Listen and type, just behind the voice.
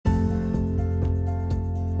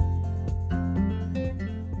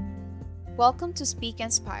Welcome to Speak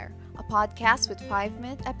Inspire, a podcast with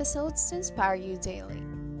 5-minute episodes to inspire you daily.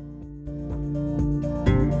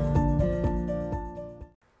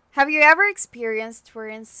 Have you ever experienced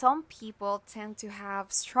wherein some people tend to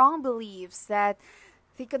have strong beliefs that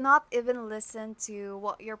they could not even listen to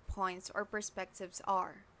what your points or perspectives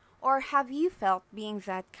are? Or have you felt being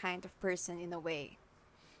that kind of person in a way?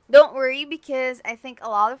 Don't worry, because I think a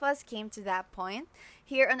lot of us came to that point.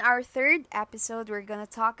 Here on our third episode, we're going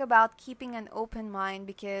to talk about keeping an open mind,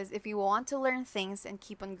 because if you want to learn things and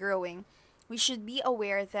keep on growing, we should be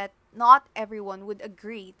aware that not everyone would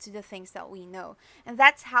agree to the things that we know. And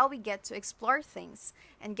that's how we get to explore things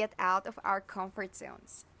and get out of our comfort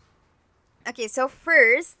zones. Okay, so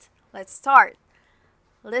first, let's start.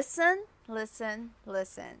 Listen, listen,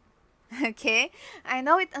 listen. Okay? I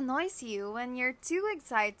know it annoys you when you're too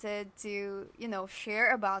excited to,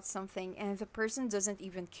 share about something and the person doesn't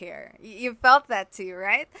even care. You felt that too,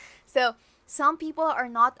 right? So, some people are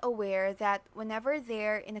not aware that whenever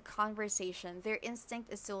they're in a conversation, their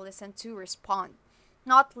instinct is to listen to respond.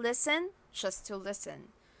 Not listen, just to listen.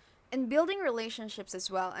 In building relationships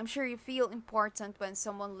as well, I'm sure you feel important when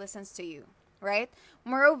someone listens to you, right?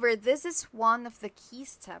 Moreover, this is one of the key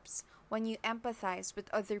steps when you empathize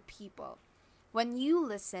with other people. When you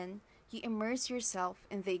listen, you immerse yourself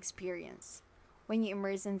in the experience. When you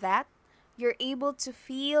immerse in that, you're able to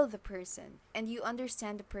feel the person and you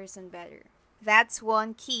understand the person better. That's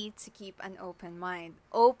one key to keep an open mind,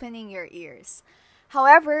 opening your ears.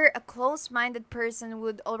 However, a closed-minded person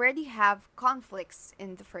would already have conflicts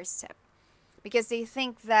in the first step. Because they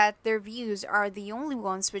think that their views are the only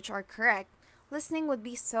ones which are correct, listening would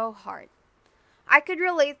be so hard. I could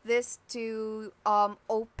relate this to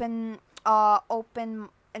open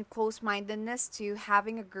and close-mindedness to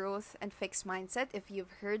having a growth and fixed mindset, if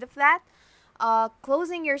you've heard of that.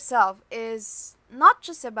 Closing yourself is not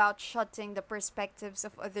just about shutting the perspectives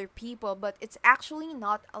of other people, but it's actually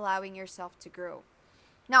not allowing yourself to grow.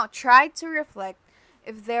 Now, try to reflect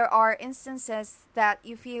if there are instances that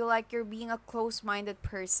you feel like you're being a close-minded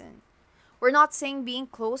person. We're not saying being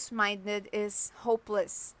close-minded is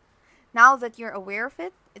hopeless. Now that you're aware of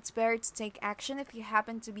it, it's better to take action if you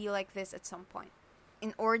happen to be like this at some point.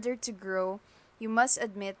 In order to grow, you must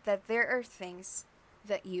admit that there are things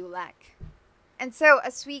that you lack. And so,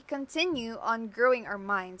 as we continue on growing our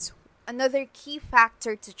minds, another key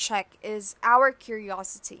factor to check is our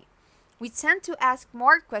curiosity. We tend to ask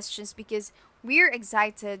more questions because we're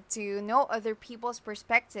excited to know other people's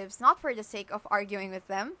perspectives, not for the sake of arguing with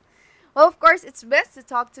them. Well, of course, it's best to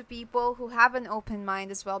talk to people who have an open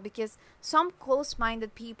mind as well, because some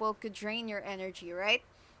close-minded people could drain your energy, right?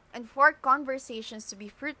 And for conversations to be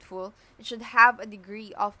fruitful, it should have a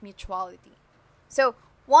degree of mutuality. So,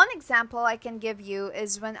 one example I can give you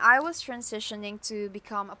is when I was transitioning to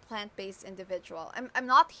become a plant-based individual. I'm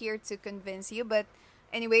not here to convince you, but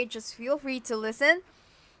anyway, just feel free to listen.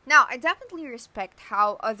 Now, I definitely respect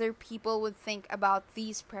how other people would think about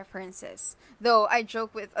these preferences. Though I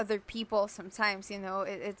joke with other people sometimes,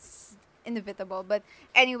 it's inevitable. But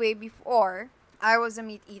anyway, before, I was a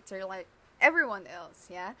meat eater like everyone else,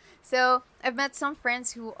 yeah? So, I've met some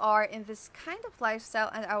friends who are in this kind of lifestyle,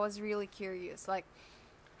 and I was really curious. Like,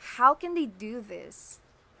 how can they do this?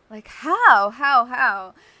 Like,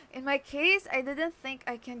 how? In my case, I didn't think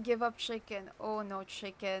I can give up chicken. Oh, no,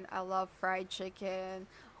 chicken. I love fried chicken,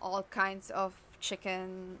 all kinds of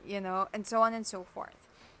chicken, and so on and so forth.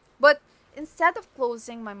 But instead of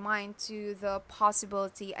closing my mind to the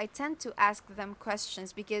possibility, I tend to ask them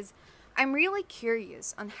questions because I'm really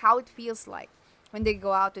curious on how it feels like when they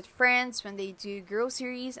go out with friends, when they do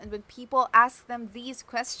groceries, and when people ask them these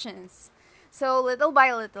questions. So little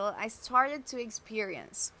by little, I started to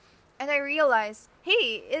experience. And I realized,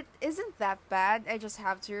 hey, it isn't that bad. I just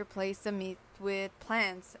have to replace the meat with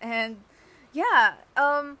plants. And yeah,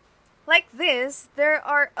 like this, there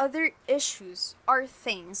are other issues or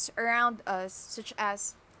things around us, such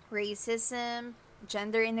as racism,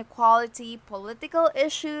 gender inequality, political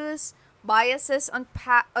issues, biases on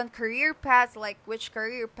career paths, like which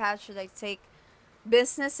career path should I take,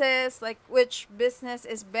 businesses, like which business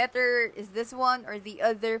is better, is this one or the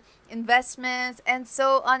other, investments, and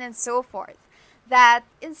so on and so forth. That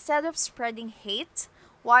instead of spreading hate,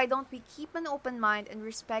 why don't we keep an open mind and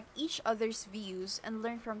respect each other's views and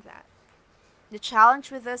learn from that? The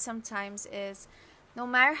challenge with us sometimes is, no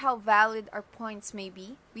matter how valid our points may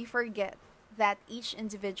be, we forget that each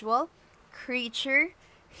individual, creature,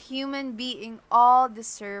 human being all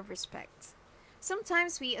deserve respect.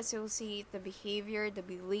 Sometimes we associate the behavior, the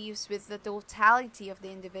beliefs with the totality of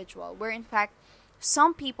the individual, where in fact,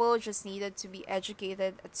 some people just needed to be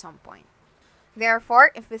educated at some point.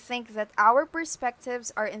 Therefore, if we think that our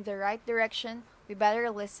perspectives are in the right direction, we better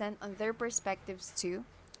listen on their perspectives too,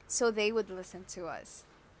 so they would listen to us.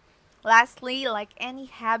 Lastly, like any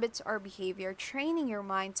habit or behavior, training your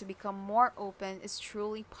mind to become more open is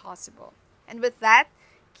truly possible. And with that,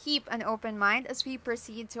 keep an open mind as we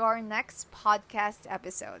proceed to our next podcast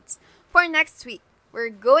episodes. For next week, we're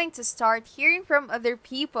going to start hearing from other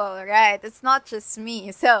people, right? It's not just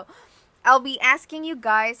me. So, I'll be asking you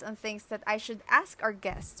guys on things that I should ask our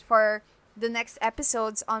guests for the next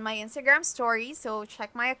episodes on my Instagram story. So,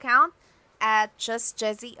 check my account at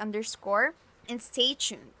justjessie_, and stay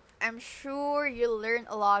tuned. I'm sure you'll learn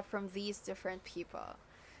a lot from these different people.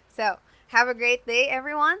 So, have a great day,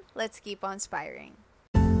 everyone. Let's keep on inspiring.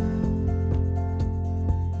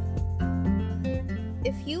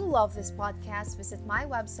 If you love this podcast, visit my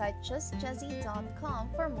website, justjessie.com,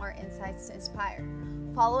 for more insights to inspire.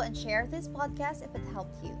 Follow and share this podcast if it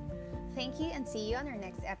helped you. Thank you and see you on our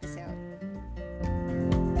next episode.